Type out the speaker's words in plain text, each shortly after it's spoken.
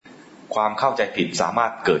ความเข้าใจผิดสามาร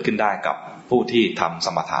ถเกิดขึ้นได้กับผู้ที่ทำส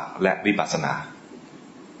มถะและวิปัสสนา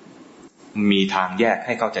มีทางแยกใ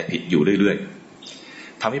ห้เข้าใจผิดอยู่เรื่อย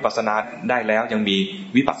ๆทำวิปัสสนาได้แล้วยังมี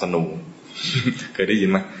วิปัสสนู เคยได้ยิน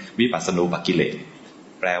ไหมวิปัสสนูปกิเลส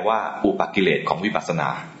แปลว่าอุปกิเลสของวิปัสสนา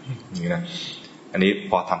อย่างนี้นะอันนี้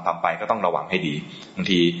พอทำไปก็ต้องระวังให้ดีบาง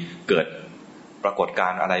ทีเกิดปรากฏกา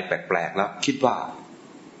รณ์อะไรแปลกๆแล้วคิดว่า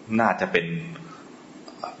น่าจะเป็น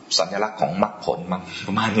สัญลักษณ์ของมรรคผลมั้งป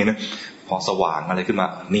ระมาณนี้นะพอสว่างอะไรขึ้นมา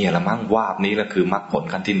เนี่ยละมั้งวาบนี้แหละคือมรรคผล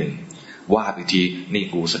ขั้นที่หนึ่งวาบอีกทีนี่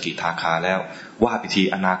กูสกิทาคาแล้ววาบอีกที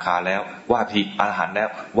อนาคาแล้ววาบอีกทีอรหันต์แล้ว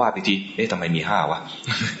วาบอีกทีทำไมมี5วะ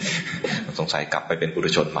สงสัยกลับไปเป็นปุ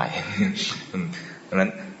ถุชนใหม่ ดังนั้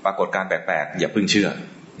นปรากฏการณ์แปลกๆอย่าเพิ่งเชื่อ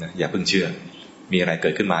นะอย่าเพิ่งเชื่อมีอะไรเกิ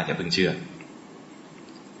ดขึ้นมาอย่าเพิ่งเชื่อ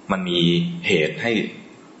มันมีเหตุให้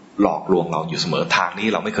หลอกลวงเราอยู่เสมอทางนี้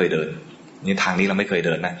เราไม่เคยเดินนี่ทางนี้เราไม่เคยเ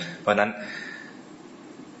ดินนะเพราะนั้น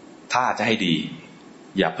ถ้าจะให้ดี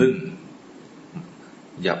อย่าเพิ่ง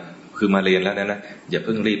คือมาเรียนแล้วนะอย่าเ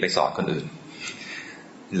พิ่งรีบไปสอนคนอื่น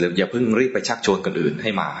หรืออย่าเพิ่งรีบไปชักชวนคนอื่นให้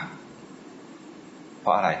มาเพร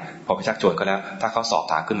าะอะไรพอไปชักชวนเขาแล้วถ้าเขาสอบ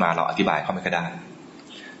ถามขึ้นมาเราอธิบายเขาไม่ค่อยได้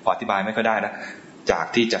พออธิบายไม่ค่อยได้นะจาก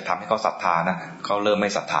ที่จะทำให้เขาศรัทธานะเขาเริ่มไม่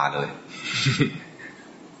ศรัทธาเลย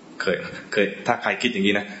เคยถ้าใครคิดอย่าง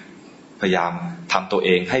นี้นะพยายามทำตัวเอ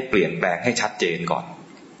งให้เปลี่ยนแปลงให้ชัดเจนก่อน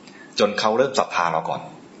จนเขาเริ่มศรัทธาเราก่อน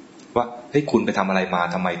ว่าเฮ้ยคุณไปทำอะไรมา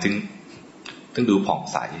ทำไมถึงดูผ่อง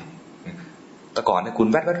ใสแต่ก่อนเนี่ยคุณ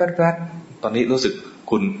แวดตอนนี้รู้สึก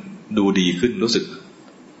คุณดูดีขึ้นรู้สึก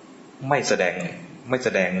ไม่แสด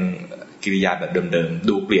งกิริยาแบบเดิมๆ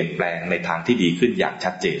ดูเปลี่ยนแปลงในทางที่ดีขึ้นอย่าง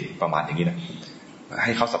ชัดเจนประมาณอย่างนี้นะใ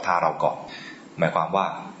ห้เขาศรัทธาเราก่อนหมายความว่า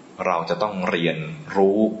เราจะต้องเรียน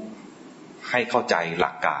รู้ให้เข้าใจห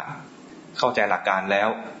ลักการแล้ว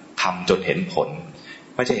ทำจนเห็นผล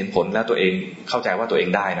ไม่ใช่เห็นผลแล้วตัวเองเข้าใจว่าตัวเอง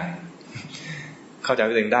ได้นะเข้าใจ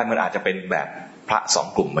ว่าตัวเองได้มันอาจจะเป็นแบบพระ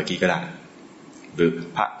2กลุ่มเมื่อกี้ก็ได้หรือ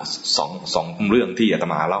พระสองเรื่องที่อาต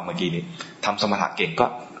มาเล่าเมื่อกี้นี้ทำสมถะเก่งก็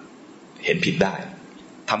เห็นผิดได้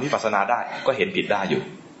ทำวิปัสสนาได้ก็เห็นผิดได้อยู่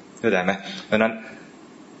เข้าใจไหมเพราะนั้น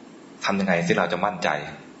ทำยังไงที่เราจะมั่นใจ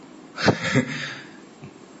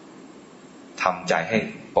ทำใจให้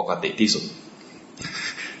ปกติที่สุด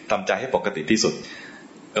ทำใจให้ปกติที่สุด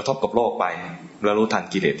กระทบกับโลกไปแล้วรู้ทัน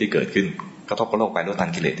กิเลสที่เกิดขึ้นกระทบกับโลกไปรู้ทัน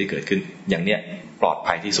กิเลสที่เกิดขึ้นอย่างเนี้ยปลอด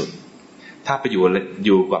ภัยที่สุดถ้าไปอ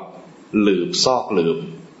ยู่กับหลืบซอกหลืบ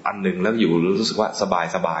อันหนึ่งแล้วอยู่รู้สึกว่าสบ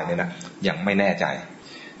ายเนี่ยนะยังไม่แน่ใจ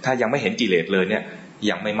ถ้ายังไม่เห็นกิเลสเลยเนี่ย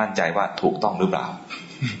ยังไม่มั่นใจว่าถูกต้องหรือเปล่า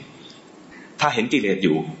ถ้าเห็นกิเลสอ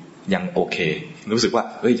ยู่ยังโอเครู้สึกว่า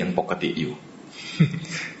เอ้ยยังปกติอยู่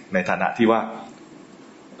ในฐานะที่ว่า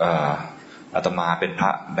อาตมาเป็นพร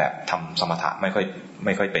ะแบบทำสมถะไม่ค่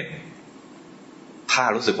อยเป็นถ้า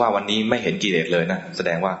รู้สึกว่าวันนี้ไม่เห็นกิเลสเลยนะแสด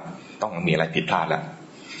งว่าต้องมีอะไรผิดพลาดแล้ว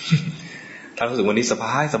ถ้ารู้สึกวันนี้ส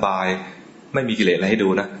บายไม่มีกิเลสอะไรให้ดู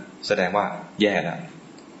นะแสดงว่าแย่แล้ว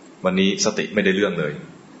วันนี้สติไม่ได้เรื่องเลย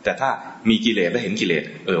แต่ถ้ามีกิเลสและเห็นกิเลส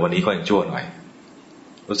วันนี้ก็ยังชั่วหน่อย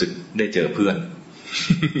รู้สึกได้เจอเพื่อน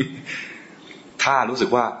ถ้ารู้สึก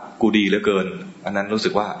ว่ากูดีเหลือเกินอันนั้นรู้สึ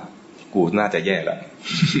กว่ากูน่าจะแย่แล้ว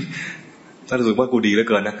ถ้ารู้สึกว่ากูดีเหลือ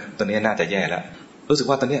เกินนะตอนนี้น่าจะแย่แล้วรู้สึก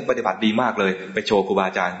ว่าตอนนี้ปฏิบัติดีมากเลยไปโชว์ครูบา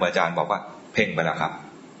อาจารย์บอกว่าเพ่งไปแล้วครับ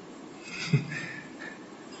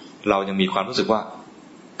เรายังมีความรู้สึกว่า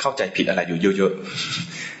เข้าใจผิดอะไรอยู่เยอะ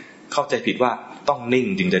ๆ เข้าใจผิดว่าต้องนิ่ง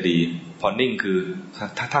จึงจะดีพอนิ่งคือ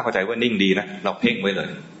ถ้าเข้าใจว่านิ่งดีนะเราเพ่งไว้เลย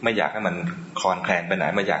ไม่อยากให้มันคลอนแคลนไปไหน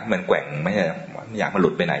ไม่อยากให้มันแกว่งไม่อยากมันหลุ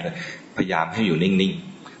ดไปไหนเลยพยายามให้อยู่นิ่ง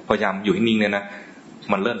ๆพยายามอยู่นิ่งๆเนี่ยนะ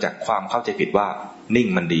มันเริ่มจากความเข้าใจผิดว่านิ่ง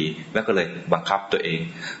มันดีแล้วก็เลยบังคับตัวเอง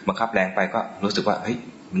บังคับแรงไปก็รู้สึกว่าเฮ้ย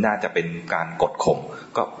มันน่าจะเป็นการกดข่ม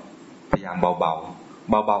ก็พยายามเบา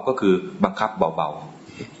ๆก็คือบังคับเบา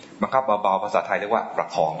ๆบังคับเบาๆภาษาไทยเรียกว่าประ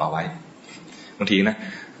คองเอาไว้บางทีนะ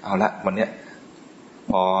เอาละวันเนี้ย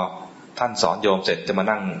พอท่านสอนโยมเสร็จจะมา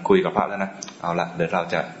นั่งคุยกับพระแล้วนะเอาละเดี๋ยวเรา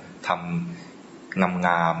จะทำง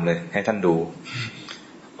ามๆเลยให้ท่านดู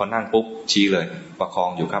พอนั่งปุ๊บชี้เลยประคอง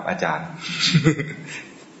อยู่ครับอาจารย์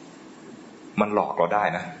มันหลอกเราได้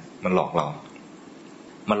นะมันหลอกเรา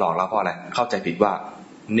เพราะอะไรเข้าใจผิดว่า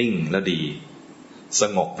นิ่งแล้วดีส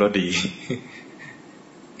งบแล้วดี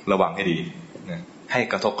ระวังให้ดีให้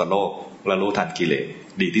กระทบกับโลกแล้วรู้ทันกิเลส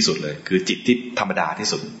ดีที่สุดเลยคือจิตที่ธรรมดาที่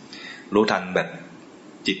สุดรู้ทันแบบ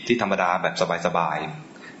จิตที่ธรรมดาแบบสบาย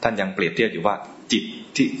ๆท่านยังเปรียบเทียบอยู่ว่าจิต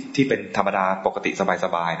ที่เป็นธรรมดาปกติส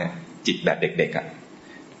บายๆเนี่ยจิตแบบเด็กๆอ่ะ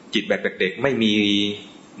จิตแบบเด็กๆไม่มี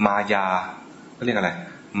มายาเขาเรียกอะไร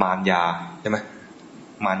มารยาใช่ไหม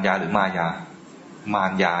มารยาหรือมายามา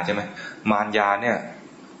รยาใช่ไหมมารยาเนี่ย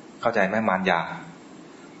เข้าใจไหมมารยา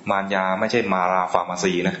ไม่ใช่มาราฟาร์มา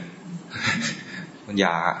ซีนะ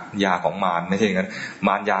ยาของมารไม่ใช่อย่างนั้นม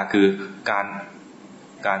ารยาคือ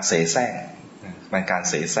การเสแสร้งมันการ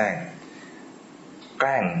เสแสร้งแก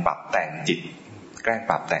ล้งปรับแต่งจิตแกล้ง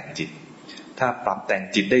ปรับแต่งจิตถ้าปรับแต่ง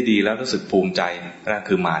จิตได้ดีแล้วรู้สึกภูมิใจนั่น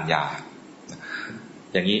คือมารยา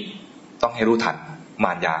อย่างนี้ต้องให้รู้ทันม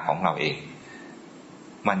ารยาของเราเอง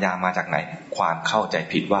มารยามาจากไหนความเข้าใจ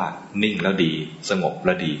ผิดว่านิ่งแล้วดีสงบแ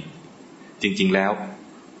ล้วดีจริงๆแล้ว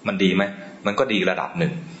มันดีไหมมันก็ดีระดับหนึ่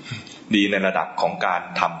งดีในระดับของการ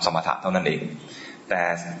ทำสมถะเท่านั้นเองแต่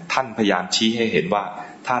ท่านพยายามชี้ให้เห็นว่า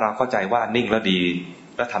ถ้าเราเข้าใจว่านิ่งแล้วดี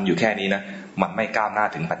แล้วทำอยู่แค่นี้นะมันไม่ก้าวหน้า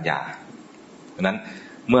ถึงปัญญาเพราะนั้น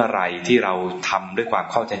เมื่อไรที่เราทำด้วยความ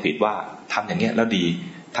เข้าใจผิดว่าทำอย่างเงี้ยแล้วดี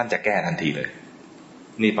ท่านจะแก้ทันทีเลย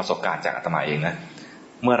นี่ประสบการณ์จากอาตมาเองนะ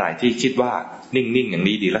เมื่อไรที่คิดว่านิ่งๆอย่าง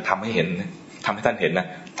นี้ดีแล้วทำให้เห็นทำให้ท่านเห็นนะ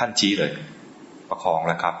ท่านชี้เลยประคอง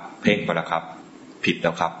แล้วครับเพ่งไปแล้วครับผิดแ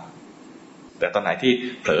ล้วครับแต่ตอนไหนที่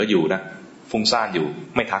เผลออยู่นะฟุ้งซ่านอยู่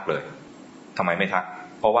ไม่ทักเลยทำไมไม่ทัก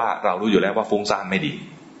เพราะว่าเรารู้อยู่แล้วว่าฟุ้งซ่านไม่ดี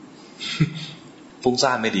ฟุ้งซ่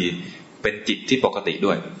านไม่ดีเป็นจิตที่ปกติ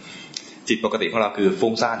ด้วยจิตปกติของเราคือ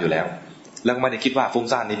ฟุ้งซ่านอยู่แล้วแล้วก็ไม่ได้คิดว่าฟุ้ง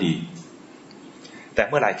ซ่านนี่ดีแต่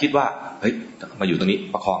เมื่อไหร่คิดว่าเฮ้ยมาอยู่ตรงนี้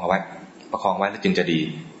ประคองเอาไว้ประคองไว้แล้วจึงจะดี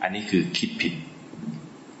อันนี้คือคิดผิด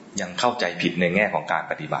ยังเข้าใจผิดในแง่ของการ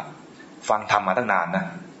ปฏิบัติฟังธรรมมาตั้งนานนะ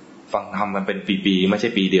ฟังธรรมมันเป็นปีๆไม่ใช่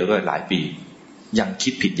ปีเดียวด้วยหลายปียังคิ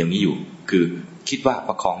ดผิดอย่างนี้อยู่คือคิดว่าป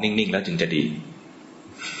ระคองนิ่งๆแล้วจึงจะดี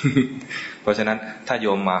เพราะฉะนั้นถ้าโย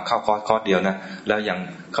มมาเข้าคอร์สเดียวนะแล้วยัง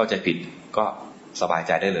เข้าใจผิดก็สบายใ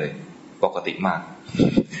จได้เลยปกติมาก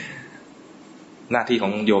หน้าที่ขอ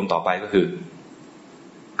งโยมต่อไปก็คือ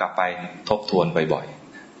กลับไปทบทวนบ่อย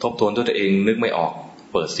ๆทบทวนตัวเองนึกไม่ออก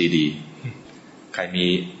เปิดซีดีใครมี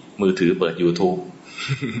มือถือเปิด YouTube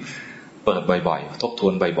เปิดบ่อยๆทบทว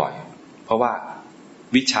นบ่อยๆเพราะว่า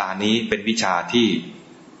วิชานี้เป็นวิชาที่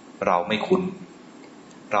เราไม่คุ้น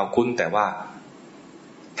เราคุ้นแต่ว่า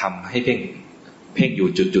ทำให้เพ่งอยู่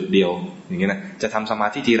จุดเดียวอย่างนี้นะจะทำสมา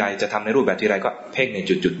ธิทีไรจะทำในรูปแบบทีไรก็เพ่งใน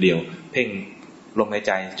จุดเดียวเพ่งลมหายใ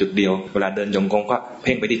จจุดเดียวเวลาเดินจงกรมก็เ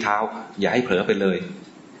พ่งไปที่เท้าอย่าให้เผลอไปเลย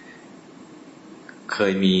เค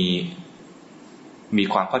ยมี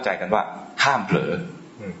ความเข้าใจกันว่าห้ามเผลอ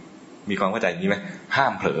มีความเข้าใจอย่างนี้ไหมห้า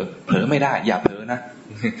มเผลอไม่ได้อย่าเผลอนะ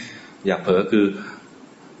อย่าเผลอคือ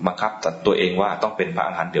บังคับตัวเองว่าต้องเป็นพระอ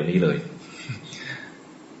รหันต์เดี๋ยวนี้เลย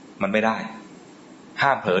มันไม่ได้ห้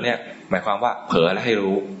ามเผลอเนี่ยหมายความว่าเผลอแล้วให้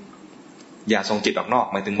รู้อย่าส่งจิตออกนอก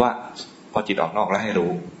หมายถึงว่าพอจิตออกนอกแล้วให้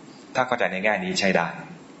รู้ถ้าเข้าใจในแง่นี้ใช้ได้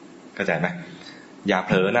เข้าใจไหมอย่าเ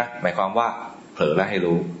ผลอนะหมายความว่าเผลอแล้วให้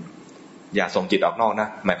รู้อย่าส่งจิตออกนอกนะ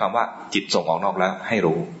หมายความว่าจิตส่งออกนอกแล้วให้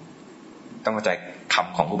รู้ต้องเข้าใจค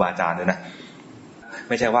ำของครูบาอาจารย์ด้วยนะ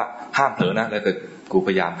ไม่ใช่ว่าห้ามเผลอนะแล้วก็กูพ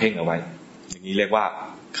ยายามเพ่งเอาไว้อย่างนี้เรียกว่า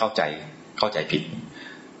เข้าใจผิด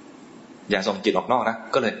อย่าส่งจิตออกนอกนะ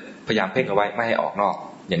ก็เลยพยายามเพ่งเอาไว้ไม่ให้ออกนอก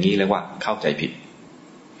อย่างนี้เรียกว่าเข้าใจผิด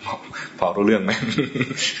พอรู้เรื่องไหม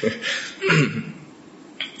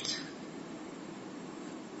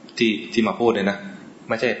ที่มาพูดเนี่ยนะ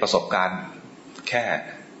ไม่ใช่ประสบการณ์แค่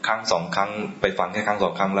ครั้งสองครั้งไปฟังแค่ครั้งสอ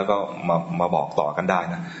งครั้งแล้วก็มาบอกต่อกันได้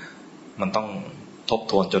นะมันต้องทบ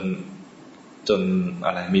ทวนจนอ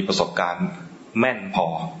ะไรมีประสบการณ์แม่นพอ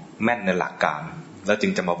แม่นในหลักการแล้วจึ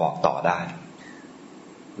งจะมาบอกต่อได้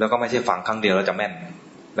แล้วก็ไม่ใช่ฟังครั้งเดียวแล้วจะแม่น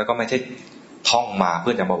แล้วก็ไม่ใช่ท่องมาเ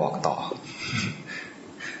พื่อจะมาบอกต่อ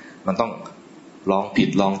มันต้องลองผิด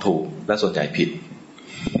ลองถูกและส่วนใหญ่ผิด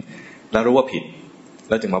แล้วรู้ว่าผิด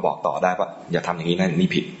แล้วจึงมาบอกต่อได้ว่าอย่าทำอย่างนี้นะนี่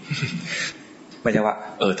ผิด ไม่ใช่ว่า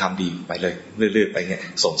ทำดีไปเลยเรื่อยๆไปเงี้ย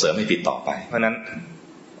ส่งเสริมให้ผิดต่อไปเพราะนั้น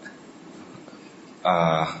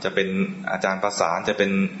จะเป็นอาจารย์ประสานจะเป็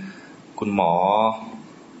นคุณหมอ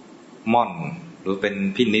ม่อนหรือเป็น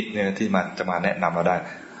พี่นิดเนี่ยที่จะมาแนะนำเราได้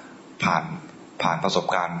ผ่านประสบ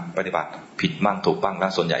การณ์ปฏิบัติผิดบ้างถูกบ้างแล้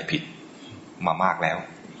วส่วนใหญ่ผิดมามากแล้ว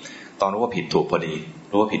ตอนรู้ว่าผิดถูกพอดี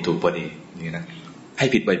รู้ว่าผิดถูกพอดีนี่นะให้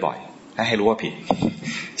ผิดบ่อยๆให้รู้ว่าผิด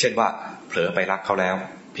เช่นว่าเผลอไปรักเขาแล้ว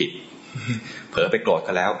ผิดเผลอไปโกรธเข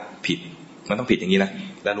าแล้วผิดมันต้องผิดอย่างนี้นะ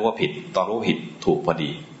แล้วรู้ว่าผิดตอนรู้ว่าผิดถูกพอดี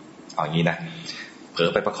เอาอย่างนี้นะเผลอ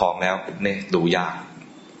ไปประคองแล้วเนี่ยดูยาก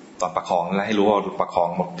ตอนประคองแล้วให้รู้ว่าประคอง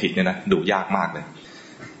หมดผิดเนี่ยนะดูยากมากเลย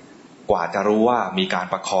กว่าจะรู้ว่ามีการ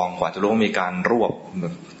ประคองกว่าจะรู้ว่ามีการรวบ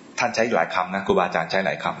ท่านใช้หลายคำนะครูบาอาจารย์ใช้หล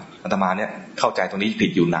ายคำอาตมาเนี่ยเข้าใจตรงนี้ผิ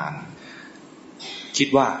ดอยู่นานคิด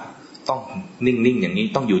ว่าต้องนิ่งๆอย่างนี้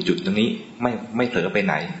ต้องอยู่จุดตรงนี้ไม่เผลอไปไ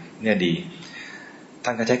หนเนี่ยดีท่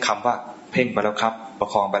านก็ใช้คำว่าเพ่งไปแล้วครับประ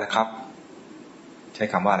คองไปแล้วครับใช้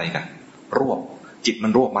คำว่าอะไรกันรวบจิตมั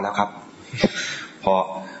นรวบมาแล้วครับ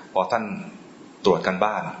พอท่านตรวจกัน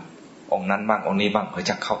บ้านองค์นั้นบ้างองค์นี้บ้าง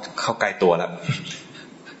ชักเข้าใกล้ตัวแล้ว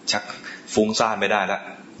ชักฟุ้งซ่านไม่ได้แล้ว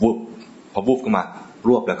วุบ พอวูบขึ้นมาร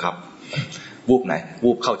วบแล้วครับวูบไหน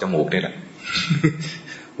วูบเข้าจมูกนี่แหละ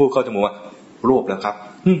วูบเข้าจมูกรวบแล้วครับ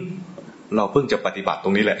เราเพิ่งจะปฏิบัติตร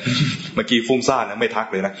งนี้แหละเมื่อกี้ฟุ้งซ่านนะไม่ทัก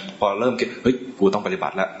เลยนะพอเริ่มคิดเฮ้ยกูต้องปฏิบั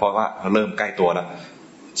ติแล้วเพราะว่าเริ่มใกล้ตัวแล้ว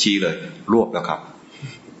ชี้เลยรวบแล้วครับ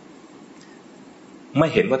ไม่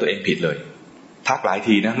เห็นว่าตัวเองผิดเลยทักหลาย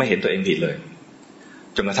ทีนะไม่เห็นตัวเองผิดเลย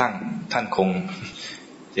จนกระทั่งท่านคง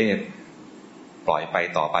ปล่อยไป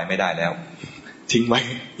ต่อไปไม่ได้แล้วทิ้งไว้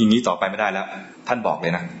อย่างนี้ต่อไปไม่ได้แล้วท่านบอกเล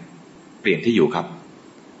ยนะเปลี่ยนที่อยู่ครับ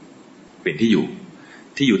เปลี่ยนที่อยู่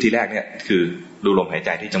ที่แรกเนี่ยคือดูลมหายใจ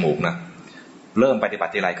ที่จมูกนะเริ่มปฏิบั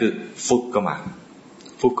ติทีไรคือฟุบก็มา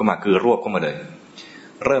คือรวบเข้ามาเลย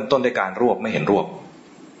เริ่มต้นด้วยการรวบไม่เห็นรวบ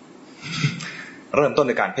เริ่มต้น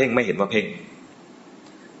ด้วยการเพ่งไม่เห็นว่าเพ่ง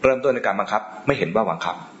เริ่มต้นด้วยการบังคับไม่เห็นว่าบัง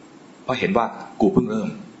คับเพราะเห็นว่ากูเพิ่งเริ่ม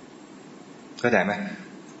เข้าใจไหม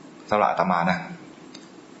สำหรับอาตมานะ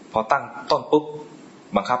พอตั้งต้นปุ๊บ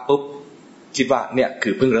บังคับปุ๊บคิดว่าเนี่ยคื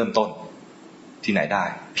อเพิ่งเริ่มต้นที่ไหนได้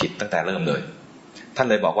ผิดตั้งแต่เริ่มเลยท่าน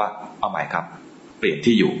เลยบอกว่าเอาใหม่ครับเปลี่ยน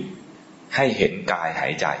ที่อยู่ให้เห็นกายหา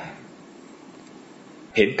ยใจ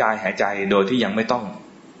เห็นกายหายใจโดยที่ยังไม่ต้อง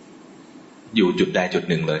อยู่จุดใดจุด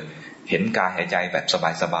หนึ่งเลยเห็นกายหายใจแบบ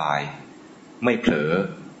สบายๆไม่เผลอ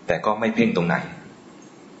แต่ก็ไม่เพ่งตรงไหน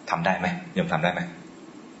ทำได้ไหมยังทำได้ไหม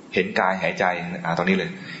เห็นกายหายใจตอนนี้เลย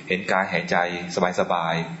เห็นกายหายใจสบา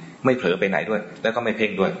ยๆไม่เผลอไปไหนด้วยแล้วก็ไม่เพ่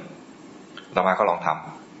งด้วยต่อมาก็ลอง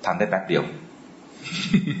ทำได้แป๊บเดียว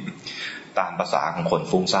ตามภาษาของคน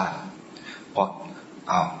ฟุ้งซ่าน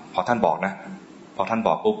พอท่านบอกนะพอท่านบ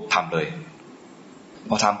อกปุ๊บทำเลย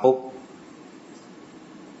พอทำปุ๊บ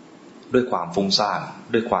ด้วยความฟุ้งซ่าน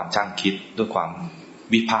ด้วยความช่างคิดด้วยความ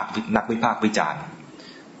นักวิพากษ์วิจารณ์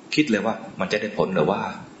คิดเลยว่ามันจะได้ผลหรือว่า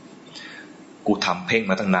กูทำเพ่ง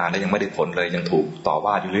มาตั้งนานแล้วยังไม่ได้ผลเลยยังถูกต่อ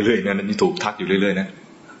ว่าอยู่เรื่อยๆนะยังถูกทักอยู่เรื่อยๆนะ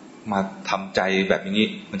มาทำใจแบบนี้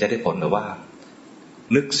มันจะได้ผลหรือว่า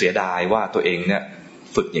นึกเสียดายว่าตัวเองเนี่ย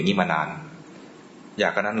ฝึกอย่างนี้มานานอยา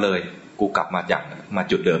กกันนั้นเลยกูกลับมา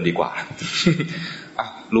จุดเดิมดีกว่า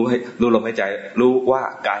รู้ลมหายใจรู้ว่า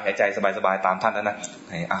กายหายใจสบายๆตามท่านแล้วนะ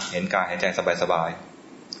เห็นกายหายใจสบาย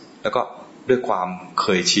ๆแล้วก็ด้วยความเค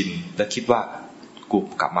ยชินและคิดว่ากู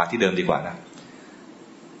กลับมาที่เดิมดีกว่านะ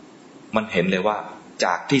มันเห็นเลยว่าจ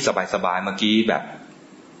ากที่สบายๆเมื่อกี้แบบ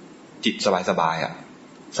จิตสบายๆ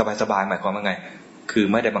สบายๆหมายความว่าไงคือ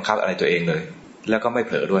ไม่ได้บังคับอะไรตัวเองเลยแล้วก็ไม่เ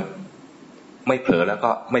ผลอด้วยไม่เผลอแล้วก็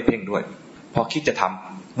ไม่เพ่งด้วยพอคิดจะท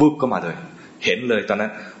ำวูบก็มาเลยเห็นเลยตอนนั้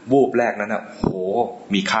นวูบแรกนั้นโห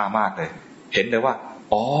มีค่ามากเลยเห็นเลยว่า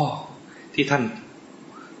อ๋อที่ท่าน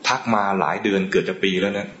ทักมาหลายเดือนเกือบจะปีแล้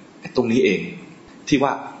วนะตรงนี้เองที่ว่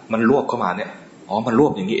ามันรวบเข้ามาเนี่ยอ๋อมันรว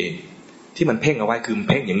บอย่างนี้เองที่มันเพ่งเอาไว้คือมัน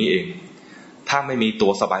เพ่งอย่างนี้เองถ้าไม่มีตั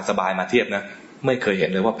วสบายๆมาเทียบนะไม่เคยเห็น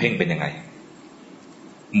เลยว่าเพ่งเป็นยังไง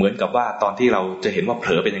เหมือนกับว่าตอนที่เราจะเห็นว่าเผ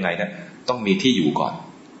ลอเป็นยังไงนะต้องมีที่อยู่ก่อน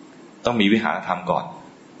ต้องมีวิหารธรรมก่อน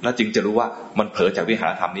แล้วจึงจะรู้ว่ามันเผลอจากวิหา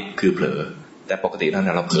รธรรมนี้คือเผลอแต่ปกตินั้น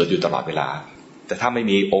เราเผลออยู่ตลอดเวลาแต่ถ้าไม่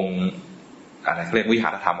มีองค์อะไรเรียกวิหา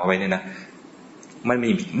รธรรมเอาไว้เนี่ยนะไ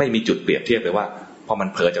ม่มีจุดเปรียบเทียบเลยว่าพอมัน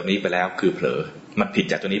เผลอจากนี้ไปแล้วคือเผลอมันผิด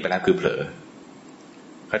จากตัวนี้ไปแล้วคือเผลอ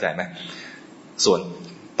เข้าใจไหมส่วน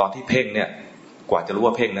ตอนที่เพ่งเนี่ยกว่าจะรู้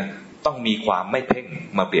ว่าเพ่งนะต้องมีความไม่เพ่ง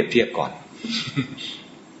มาเปรียบเทียบก่อน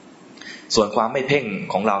ส่วนความไม่เพ่ง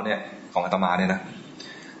ของเราเนี่ยของอาตมาเนี่ยนะ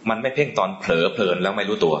มันไม่เพ่งตอนเผลอเพลินแล้วไม่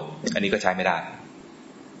รู้ตัวอันนี้ก็ใช้ไม่ได้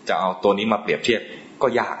จะเอาตัวนี้มาเปรียบเทียบก็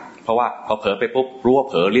ยากเพราะว่าพอเผลอไปปุ๊บรู้ว่า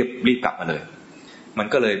เผลอรีบกลับมาเลยมัน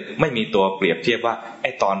ก็เลยไม่มีตัวเปรียบเทียบว่าไ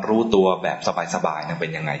อ้ตอนรู้ตัวแบบสบายๆนั้นเป็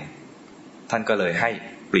นยังไงท่านก็เลยให้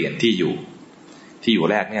เปลี่ยนที่อยู่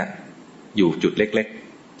แรกเนี่ยอยู่จุดเล็ก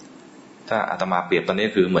ๆถ้าอาตมาเปรียบตอนนี้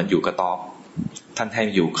คือเหมือนอยู่กระต๊อบท่านให้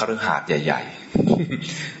อยู่คฤหาสน์ใหญ่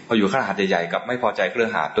ๆพออยู่คฤหาสน์ใหญ่ๆกับไม่พอใจคฤ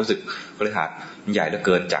หาสน์รู้สึกคฤหาสน์ใหญ่เหลือเ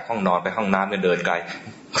กินจากห้องนอนไปห้องน้ำเนี่ยเดินไกล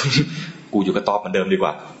กูอยู่กระต๊อบเหมือนเดิมดีกว่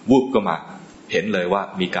าวูบก็มาเห็นเลยว่า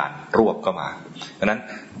มีการรวบก็มาดังนั้น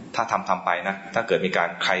ถ้าทำไปนะถ้าเกิดมีการ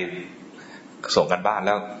ใครส่งกันบ้านแ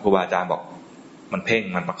ล้วครูบาอาจารย์บอกมันเพ่ง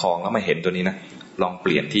มันประคองแล้วไม่เห็นตัวนี้นะลองเป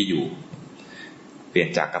ลี่ยนที่อยู่เปลี่ยน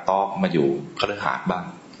จากกระต๊อบมาอยู่คฤหาสน์บ้าง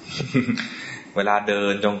เวลาเดิ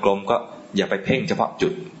นจงกรมก็อย่าไปเพ่งเฉพาะจุ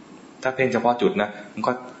ดถ้าเพ่งเฉพาะจุดนะมัน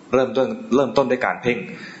ก็เริ่มต้นด้วยการเพ่ง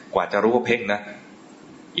กว่าจะรู้ว่าเพ่งนะ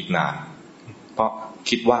อีกนานเพราะ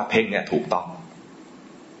คิดว่าเพ่งเนี่ยถูกต้อง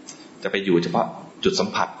จะไปอยู่เฉพาะจุดสัม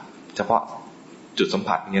ผัสเฉพาะจุดสัม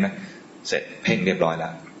ผัสอย่างเงี้ยนะเสร็จเพ่งเรียบร้อยแล้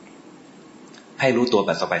วให้รู้ตัวแบ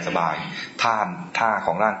บสบายๆท่าข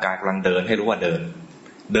องร่างกายกำลังเดินให้รู้ว่าเ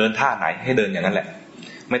ดินท่าไหนให้เดินอย่างนั้นแหละ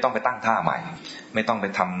ไม่ต้องไปตั้งท่าใหม่ไม่ต้องไป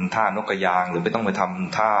ทำท่านกกระยางหรือไม่ต้องไปท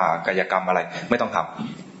ำท่ากายกรรมอะไรไม่ต้องท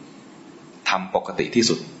ำปกติที่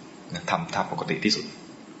สุดทำท่าปกติที่สุด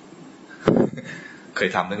เคย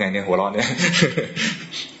ทำหรือไงเนี่ยหัวร้อนเนี่ย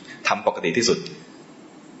ทำปกติที่สุด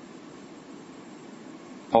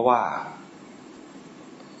เพราะว่า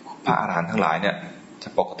พระอรหันต์ทั้งหลายเนี่ยจะ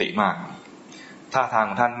ปกติมากท่าทางข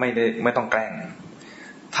องท่านไม่ต้องแกล้ง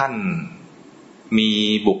ท่านมี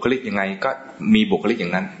บุคลิกยังไงก็มีบุคลิกอย่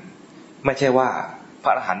างนั้นไม่ใช่ว่าพร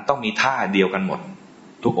ะอรหันต์ต้องมีท่าเดียวกันหมด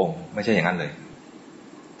ทุกองค์ไม่ใช่อย่างนั้นเลย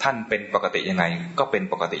ท่านเป็นปกติยังไงก็เป็น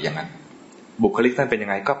ปกติอย่างนั้นบุคลิกท่านเป็นยัง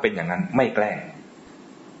ไงก็เป็นอย่างนั้นไม่แกล้ง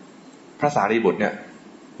พระสารีบุตรเนี่ย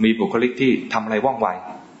มีบุคลิกที่ทำอะไรว่องไว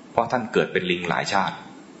เพราะท่านเกิดเป็นลิงหลายชาติ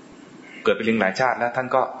เกิดเป็นลิงหลายชาติแล้วท่าน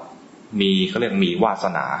ก็มีเขาเรียกมีวาส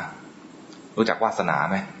นารู้จักวาสนา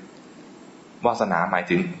ไหมวาสนาหมาย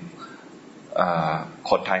ถึง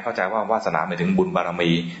คนไทยเข้าใจว่าวาสนาหมายถึงบุญบารมี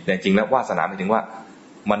แต่จริงแล้ววาสนาหมายถึงว่า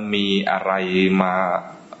มันมีอะไรมา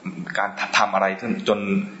การทำอะไรจน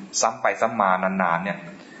ซ้ำไปซ้ำมานานๆเนี่ย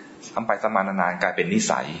ซ้ำไปซ้ำมานานๆกลายเป็นนิ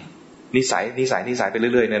สัยไปเ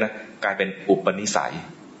รื่อยๆเนี่ยนะกลายเป็นอุปนิสัย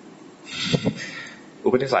อุ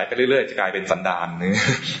ปนิสัยไปเรื่อยๆจะกลายเป็นสันดาน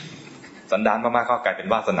สันดานมากๆก็กลายเป็น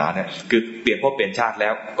วาสนาเนี่ยคือเปลี่ยนภพเปลี่ยนชาติแล้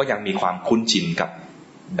วก็ยังมีความคุ้นชินกับ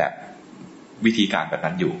แบบวิธีการแบบ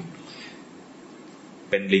นั้นอยู่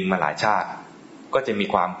เป็นลิงมาหลายชาติก็จะมี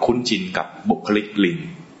ความคุ้นชินกับบุคลิกลิง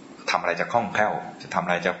ทำอะไรจะคล่องแคล่วจะทำอ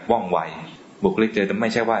ะไรจะว่องไวบุคลิกจะไม่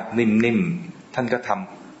ใช่ว่านิ่มๆท่านก็ท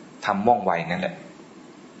ำว่องไวงั้นแหละ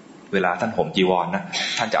เวลาท่านห่มจีวรนะ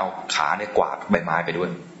ท่านจะเอาขาเนี่ยกวาดใบไม้ไปด้วย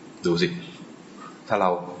ดูสิถ้าเรา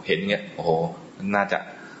เห็นเงี้ยโอ้โหน่าจะ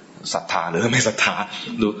ศรัทธาหรือไม่ศรัทธา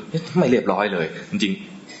ดูไม่เรียบร้อยเลยจริง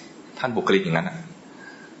ๆท่านบุคลิกอย่างนั้น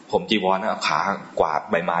ห่มจีวรนะเอาขากวาด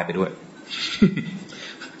ใบไม้ไปด้วย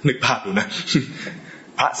นึกภาพดูนะ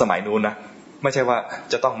พระสมัยนู้นนะไม่ใช่ว่า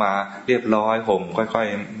จะต้องมาเรียบร้อยห่มค่อย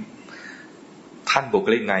ๆท่านบุค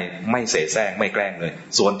ลิกไงไม่เสแสร้งไม่แกล้งเลย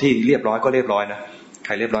ส่วนที่เรียบร้อยก็เรียบร้อยนะใค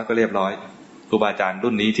รเรียบร้อยก็เรียบร้อยครูบาอาจารย์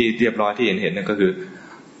รุ่นนี้ที่เรียบร้อยที่เห็นนั่นก็คือ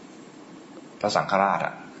พระสังฆราช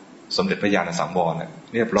สมเด็จพระญาณสังวร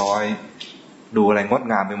เรียบร้อยดูอะไรงด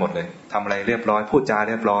งามไปหมดเลยทำอะไรเรียบร้อยพูดจา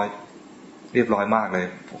เรียบร้อยมากเลย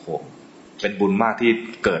โอ้โหเป็นบุญมากที่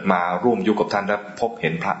เกิดมาร่วมยุคกับท่านและพบเห็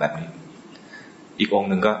นพระแบบนี้อีกองค์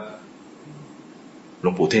หนึ่งก็หล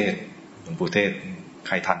วงปู่เทศใ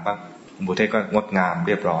ครทันบ้างหลวงปู่เทศก็งดงามเ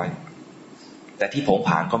รียบร้อยแต่ที่ผง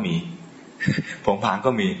ผางก็มีผงผาง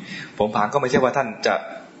ก็ไม่ใช่ว่าท่านจะ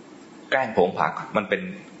แกล้งผงผางมันเป็น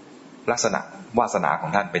ลักษณะวาสนาขอ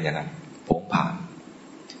งท่านเป็นอย่างนั้นผงผาง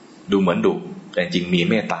ดูเหมือนดุแต่จริงมี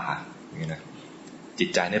เมตตาอย่างนี้นะจิต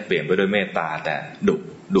ใจเนี่ยเปลี่ยนไปด้วยเมตตาแต่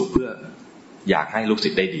ดุเพื่ออยากให้ลูกศิ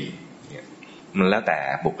ษย์ได้ดีมันแล้วแต่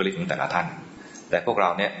บุคลิกของแต่ละท่านแต่พวกเรา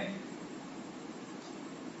เนี่ย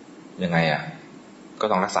ยังไงก็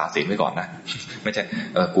ต้องรักษาศีลไว้ก่อนนะไม่ใช่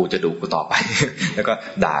กูจะดุกูต่อไป แล้วก็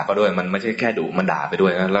ด่าก็ด้วยมันไม่ใช่แค่ดุมันด่าไปด้ว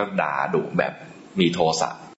ยแล้วด่าดุแบบมีโทสะ